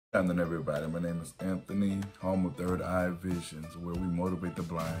Good afternoon, everybody. My name is Anthony, home of Third Eye Visions, where we motivate the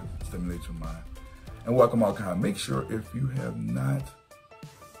blind, stimulate your mind, and welcome all kind. Make sure if you have not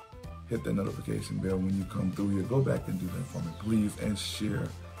hit the notification bell when you come through here, go back and do that for me, please, and share,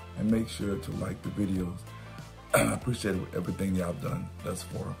 and make sure to like the videos. I appreciate everything y'all done thus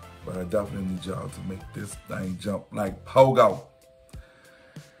far, but I definitely need y'all to make this thing jump like pogo.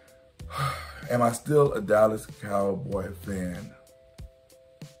 Am I still a Dallas Cowboy fan?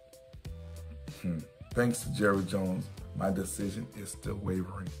 Thanks to Jerry Jones, my decision is still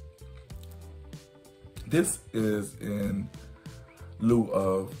wavering. This is in lieu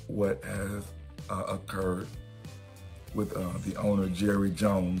of what has occurred with the owner, Jerry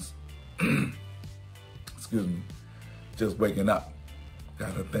Jones, excuse me, just waking up.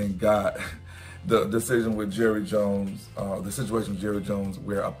 Gotta thank God. The decision with Jerry Jones, the situation with Jerry Jones,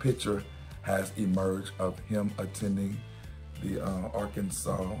 where a picture has emerged of him attending the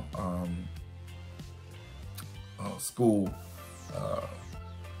Arkansas school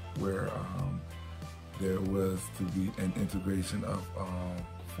where there was to be an integration of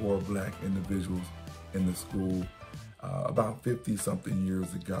 4 black individuals in the school about 50-something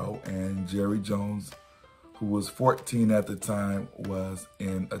years ago. And Jerry Jones, who was 14 at the time, was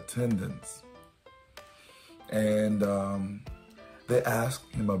in attendance. And they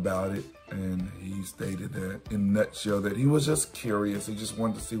asked him about it, and he stated that, in a nutshell, that he was just curious. He just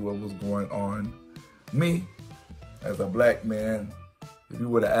wanted to see what was going on. Me, as a black man, if you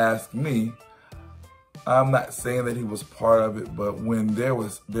would have asked me, I'm not saying that he was part of it, but when there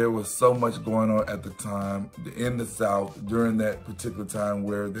was so much going on at the time in the South during that particular time,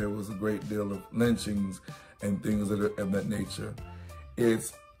 where there was a great deal of lynchings and things of that nature,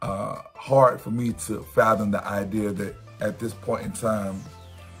 it's hard for me to fathom the idea that at this point in time,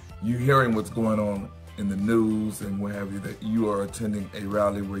 you hearing what's going on in the news and what have you, that you are attending a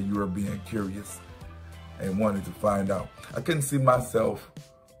rally where you are being curious and wanted to find out. I couldn't see myself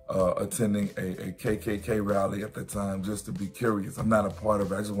attending a KKK rally at the time just to be curious. I'm not a part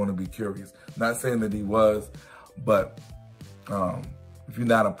of it. I just want to be curious. Not saying that he was, but if you're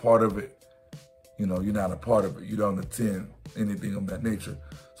not a part of it, you know, you're not a part of it. You don't attend anything of that nature.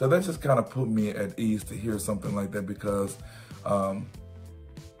 So that just kind of put me at ease to hear something like that, because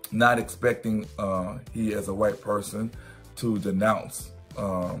not expecting he as a white person to denounce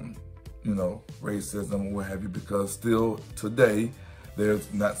you know, racism or what have you, because still today,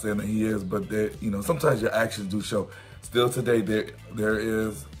 there's, not saying that he is, but there, you know, sometimes your actions do show. Still today, there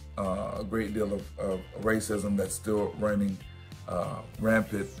is a great deal of racism that's still running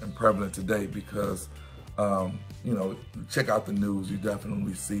rampant and prevalent today, because, you know, check out the news, you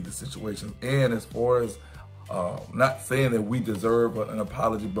definitely see the situation. And as far as, not saying that we deserve an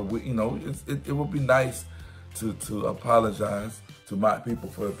apology, but we, you know, it would be nice to apologize to my people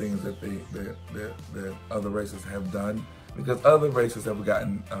for the things that that other races have done, because other races have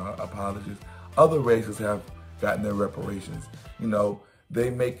gotten apologies. Other races have gotten their reparations. You know, they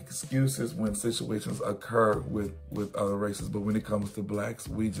make excuses when situations occur with other races, but when it comes to blacks,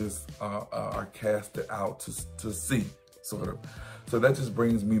 we just are casted out to sea, sort of. So that just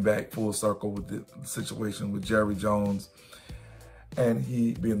brings me back full circle with the situation with Jerry Jones, and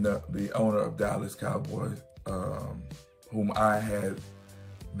he being the owner of Dallas Cowboys, whom I had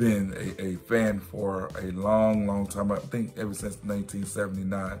been a fan for a long time. I think ever since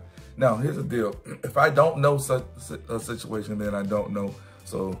 1979. Now, here's the deal. If I don't know such a situation, then I don't know.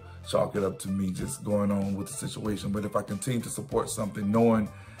 So chalk it up to me just going on with the situation. But if I continue to support something knowing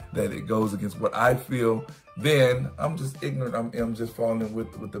that it goes against what I feel, then I'm just ignorant. I'm just falling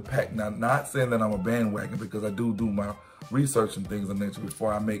with the pack. Now, not saying that I'm a bandwagon, because I do my research and things of nature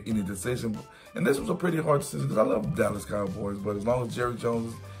before I make any decision. And this was a pretty hard decision, because I love Dallas Cowboys, but as long as Jerry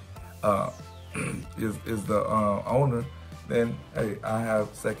Jones is the owner, then hey, I have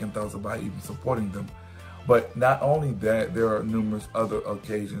second thoughts about even supporting them. But not only that, there are numerous other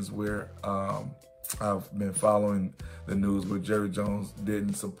occasions where I've been following the news where Jerry Jones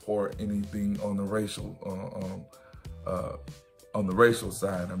didn't support anything on the racial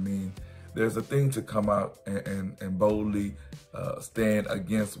side. I mean, there's a thing to come out and boldly stand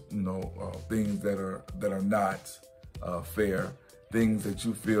against, you know, things that are not fair, things that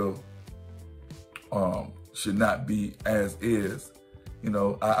you feel should not be as is. You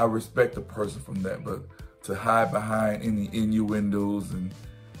know, I respect a person from that, but to hide behind any innuendos and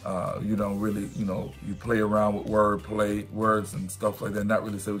you don't really, you know, you play around with words and stuff like that, not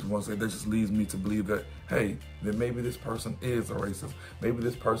really say what you want to say, that just leads me to believe that, hey, then maybe this person is a racist. Maybe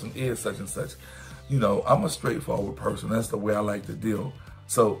this person is such and such. You know, I'm a straightforward person. That's the way I like to deal.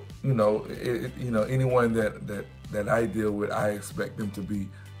 So, you know, anyone that I deal with, I expect them to be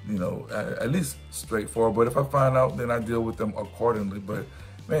you know, at least straightforward. But if I find out, then I deal with them accordingly. But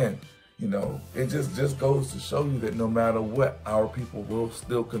man, you know, it just goes to show you that no matter what, our people will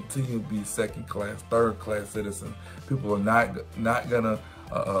still continue to be second class, third class citizens. People are not gonna,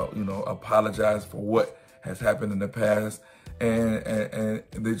 you know, apologize for what has happened in the past, and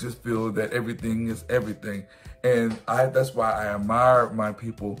they just feel that everything is everything. And that's why I admire my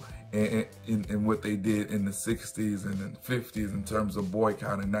people in what they did in the 60s and in the 50s in terms of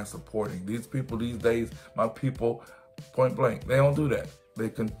boycotting, not supporting. These people these days, my people, point blank, they don't do that.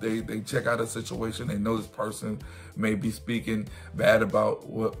 They check out a situation. They know this person may be speaking bad about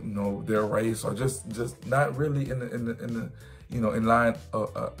what, you know, their race, or just not really in the you know, in line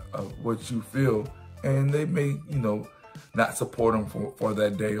of what you feel, and they may, you know, not support them for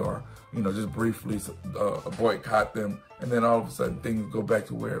that day, or, you know, just briefly boycott them, and then all of a sudden things go back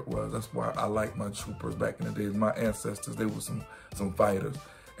to where it was. That's why I like my troopers back in the days. My ancestors, they were some fighters.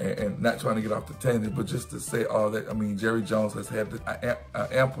 And not trying to get off the tangent, but just to say all that, I mean, Jerry Jones has had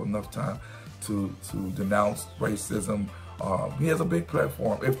ample enough time to denounce racism. He has a big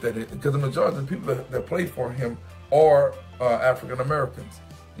platform, if that is, because the majority of the people that play for him are African Americans,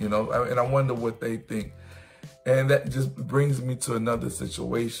 you know, and I wonder what they think. And that just brings me to another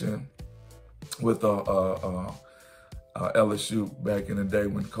situation with LSU back in the day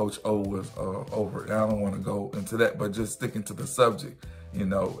when Coach O was over. And I don't want to go into that, but just sticking to the subject. You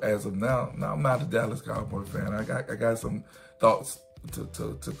know, as of now, I'm not a Dallas Cowboy fan. I got some thoughts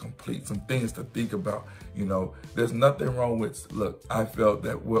to complete, some things to think about. You know, there's nothing wrong with, look, I felt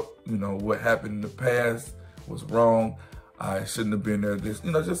that what happened in the past was wrong. I shouldn't have been there. This,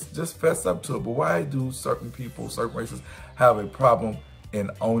 you know, just fess up to it. But why do certain people, certain races have a problem in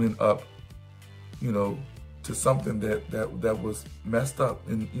owning up, you know, to something that was messed up,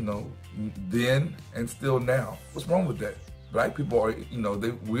 and, you know, then and still now? What's wrong with that? Black people are, you know,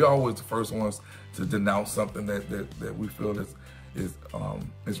 we're always the first ones to denounce something that we feel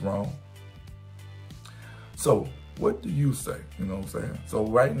is wrong. So what do you say? You know what I'm saying? So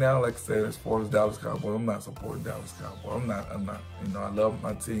right now, like I said, as far as Dallas Cowboys, I'm not supporting Dallas Cowboys. I'm not, you know, I love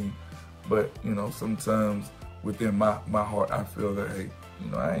my team, but, you know, sometimes within my heart, I feel that, hey,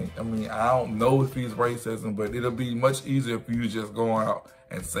 you know, I don't know if he's racism, but it'll be much easier for you just go out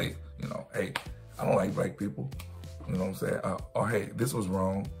and say, you know, hey, I don't like black people. You know what I'm saying? Or hey, this was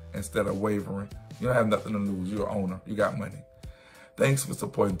wrong, instead of wavering. You don't have nothing to lose. You're an owner. You got money. Thanks for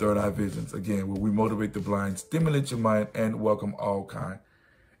supporting Third Eye Visions. Again, where we motivate the blind, stimulate your mind, and welcome all kind.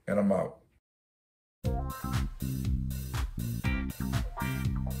 And I'm out.